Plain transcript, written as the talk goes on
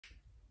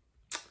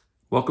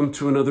Welcome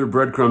to another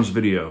Breadcrumbs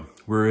video.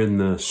 We're in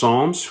the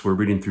Psalms. We're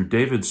reading through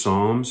David's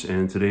Psalms,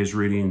 and today's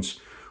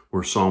readings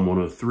were Psalm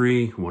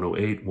 103,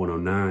 108,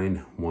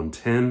 109,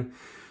 110,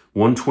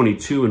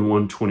 122, and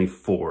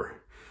 124.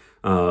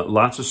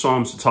 Lots of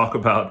Psalms to talk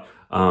about.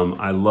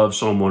 I love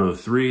Psalm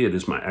 103. It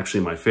is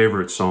actually my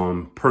favorite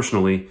Psalm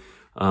personally.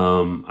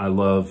 I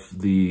love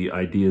the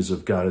ideas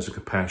of God as a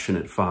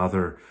compassionate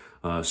Father,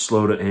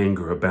 slow to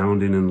anger,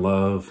 abounding in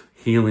love,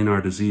 healing our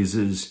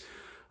diseases,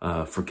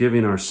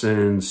 forgiving our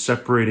sins,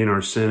 separating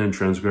our sin and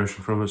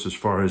transgression from us as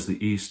far as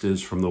the east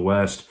is from the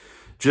west.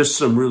 Just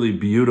some really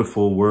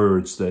beautiful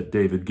words that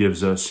David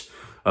gives us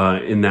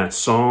in that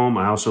psalm.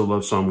 I also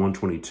love Psalm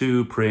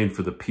 122, praying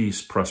for the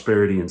peace,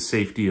 prosperity, and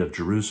safety of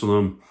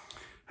Jerusalem.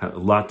 A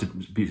lot to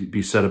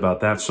be said about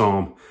that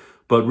psalm,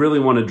 but really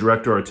want to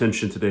direct our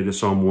attention today to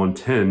Psalm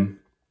 110.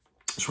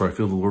 That's where I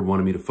feel the Lord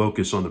wanted me to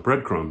focus on the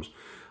breadcrumbs.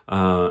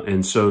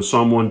 And so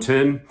Psalm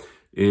 110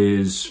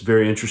 is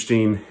very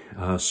interesting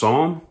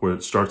psalm where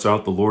it starts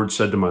out, the Lord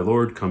said to my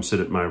Lord, come sit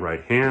at my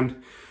right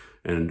hand.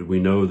 And we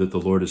know that the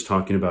Lord is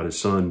talking about his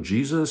son,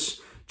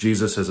 Jesus.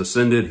 Jesus has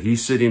ascended.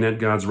 He's sitting at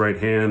God's right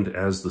hand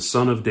as the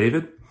son of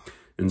David.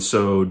 And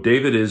so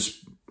David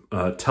is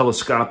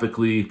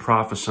telescopically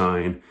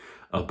prophesying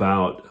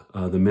about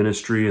the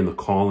ministry and the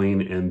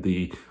calling and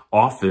the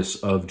office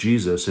of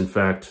Jesus. In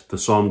fact, the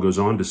psalm goes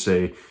on to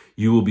say,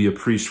 you will be a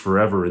priest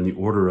forever in the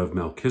order of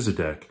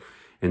Melchizedek.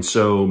 And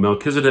so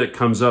Melchizedek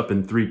comes up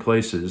in three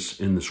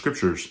places in the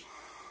scriptures.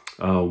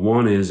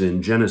 One is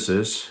in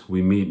Genesis.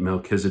 We meet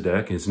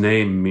Melchizedek. His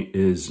name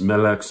is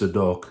Melech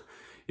Zadok.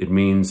 It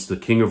means the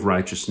king of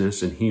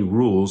righteousness, and he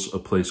rules a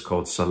place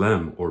called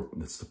Salem, or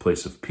it's the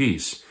place of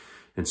peace.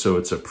 And so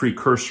it's a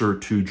precursor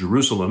to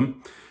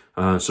Jerusalem.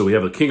 So we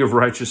have a king of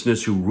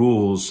righteousness who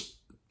rules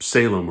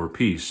Salem, or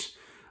peace.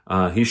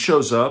 He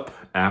shows up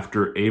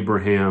after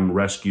Abraham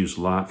rescues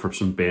Lot from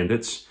some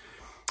bandits.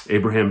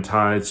 Abraham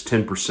tithes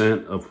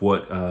 10% of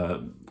what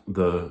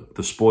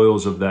the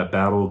spoils of that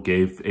battle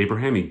gave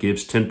Abraham. He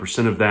gives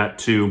 10% of that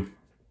to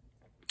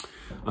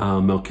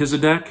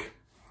Melchizedek,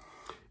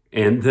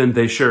 and then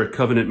they share a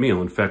covenant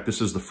meal. In fact,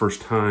 this is the first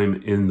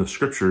time in the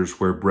scriptures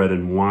where bread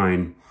and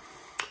wine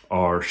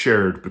are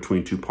shared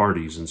between two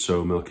parties. And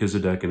so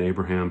Melchizedek and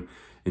Abraham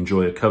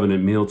enjoy a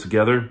covenant meal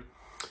together.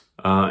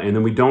 And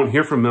then we don't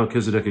hear from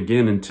Melchizedek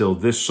again until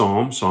this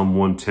psalm, Psalm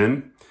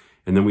 110.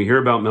 And then we hear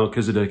about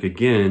Melchizedek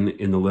again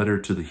in the letter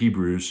to the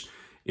Hebrews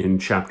in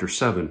chapter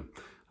 7.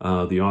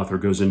 The author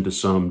goes into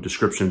some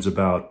descriptions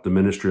about the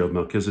ministry of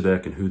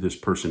Melchizedek and who this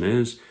person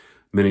is.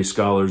 Many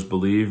scholars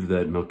believe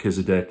that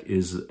Melchizedek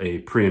is a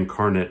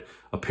pre-incarnate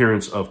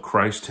appearance of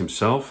Christ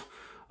himself.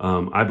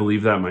 I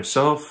believe that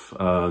myself.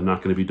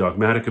 Not going to be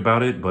dogmatic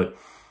about it, but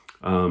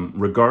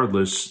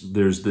regardless,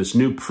 there's this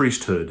new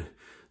priesthood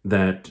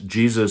that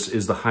Jesus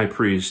is the high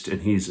priest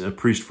and he's a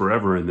priest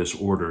forever in this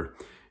order.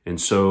 And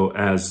so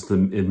as the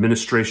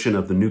administration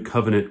of the new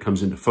covenant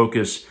comes into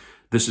focus,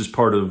 this is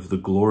part of the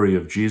glory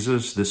of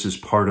Jesus. This is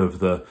part of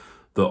the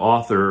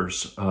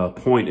author's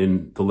point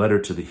in the letter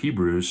to the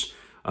Hebrews.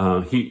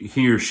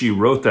 He or she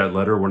wrote that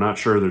letter. We're not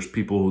sure. There's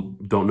people who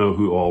don't know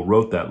who all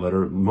wrote that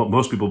letter.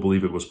 Most people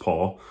believe it was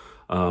Paul.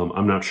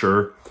 I'm not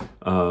sure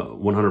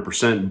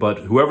 100%, but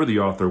whoever the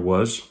author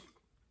was,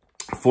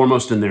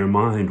 foremost in their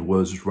mind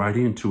was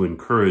writing to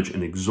encourage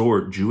and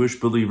exhort Jewish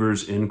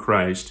believers in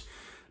Christ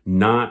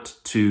not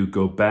to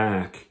go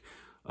back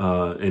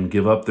and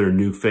give up their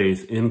new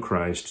faith in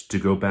Christ, to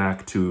go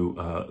back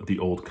to the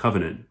old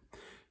covenant.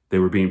 They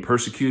were being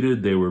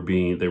persecuted. They were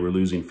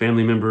losing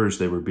family members.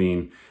 They were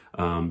being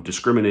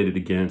discriminated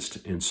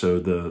against. And so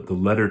the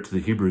letter to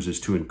the Hebrews is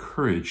to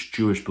encourage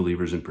Jewish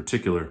believers in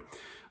particular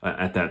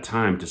at that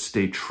time to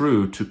stay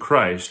true to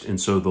Christ.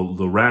 And so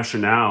the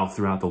rationale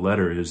throughout the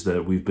letter is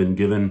that we've been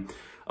given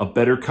a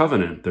better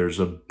covenant. There's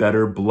a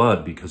better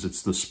blood because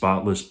it's the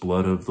spotless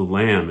blood of the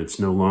Lamb. It's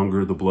no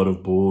longer the blood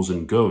of bulls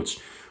and goats.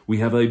 We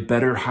have a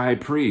better high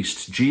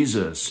priest,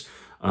 Jesus.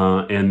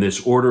 And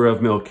this order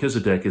of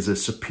Melchizedek is a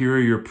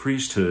superior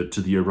priesthood to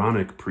the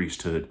Aaronic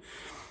priesthood.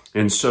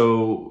 And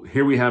so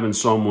here we have in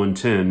Psalm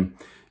 110,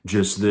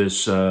 just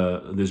this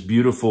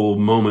beautiful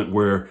moment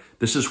where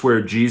this is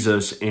where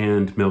Jesus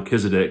and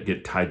Melchizedek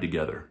get tied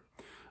together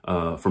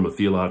from a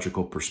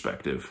theological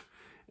perspective.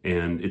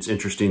 And it's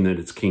interesting that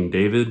it's King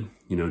David,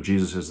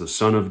 Jesus is the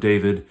son of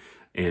David,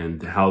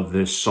 and how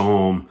this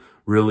psalm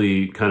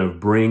really kind of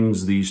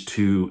brings these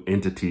two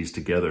entities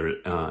together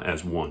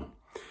as one.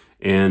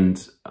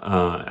 And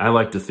I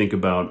like to think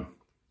about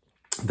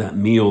that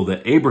meal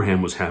that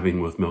Abraham was having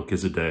with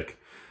Melchizedek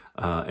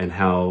and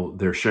how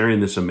they're sharing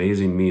this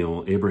amazing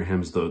meal.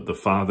 Abraham's the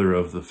father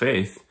of the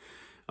faith.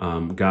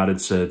 God had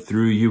said,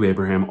 through you,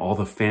 Abraham, all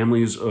the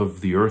families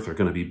of the earth are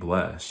going to be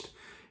blessed.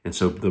 And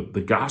so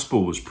the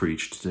gospel was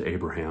preached to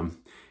Abraham.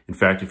 In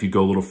fact, if you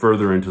go a little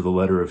further into the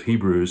letter of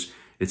Hebrews,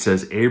 it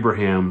says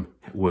Abraham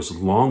was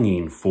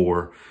longing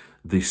for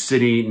the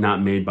city not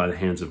made by the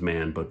hands of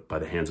man, but by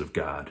the hands of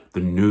God,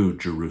 the new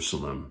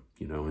Jerusalem,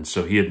 And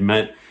so he had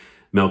met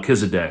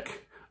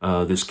Melchizedek,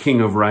 this king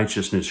of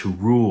righteousness who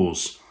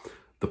rules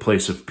the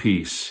place of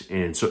peace.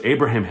 And so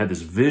Abraham had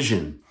this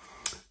vision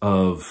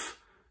of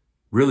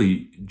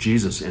really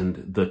Jesus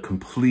and the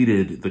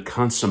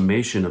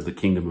consummation of the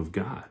kingdom of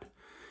God.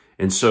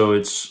 And so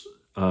it's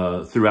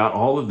throughout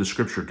all of the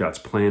scripture, God's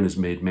plan is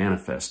made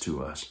manifest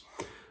to us.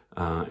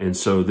 And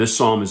so this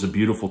psalm is a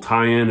beautiful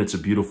tie-in. It's a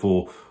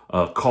beautiful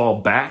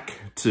call back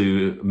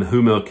to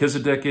who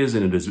Melchizedek is,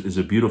 and it is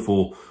a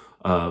beautiful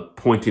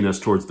pointing us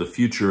towards the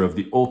future of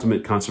the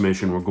ultimate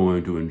consummation we're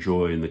going to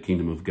enjoy in the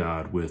kingdom of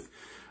God with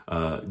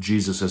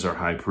Jesus as our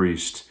high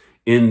priest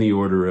in the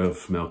order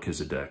of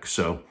Melchizedek.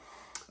 So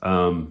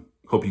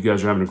hope you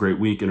guys are having a great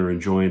week and are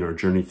enjoying our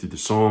journey through the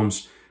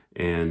Psalms.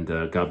 And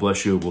God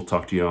bless you. We'll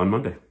talk to you on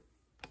Monday.